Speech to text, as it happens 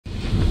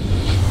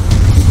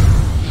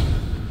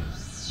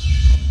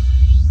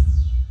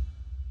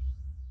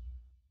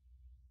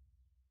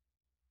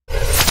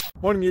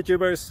Morning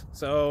YouTubers.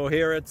 So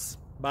here it's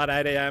about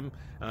 8 a.m.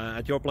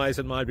 At your place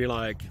it might be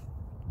like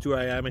 2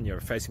 a.m. and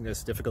you're facing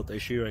this difficult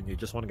issue and you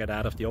just want to get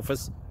out of the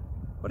office.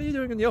 What are you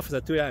doing in the office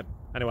at 2 a.m.?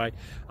 Anyway,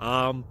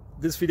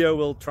 this video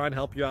will try and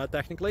help you out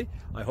technically.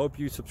 I hope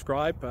you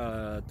subscribe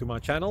to my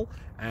channel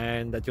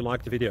and that you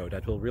like the video.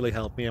 That will really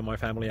help me and my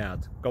family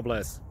out. God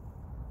bless.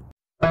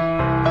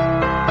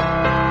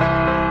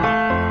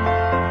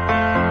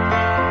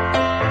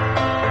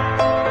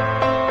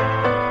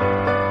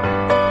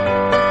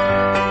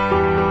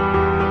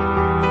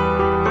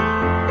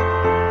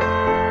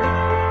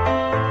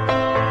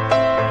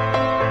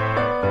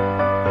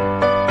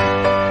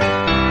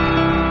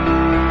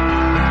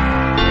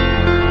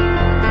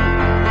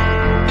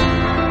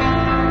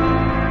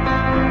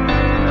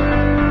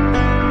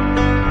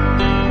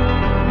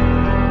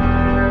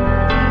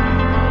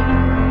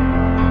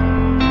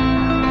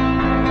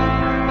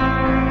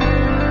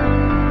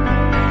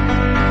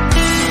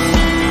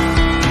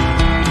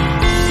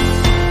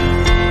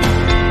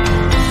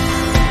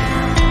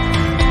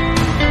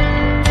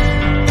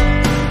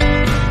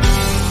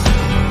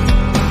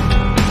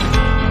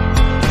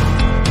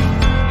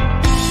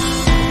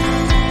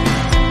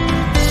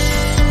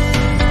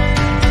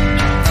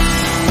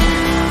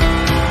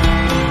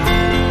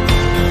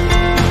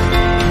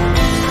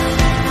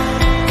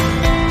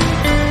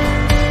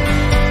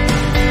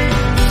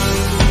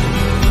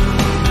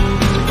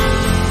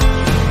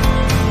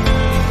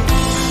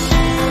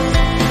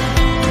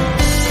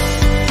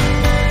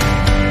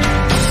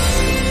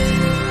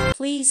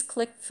 Please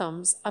click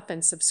thumbs up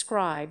and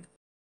subscribe.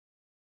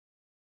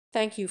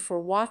 Thank you for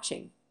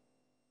watching.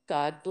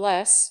 God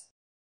bless.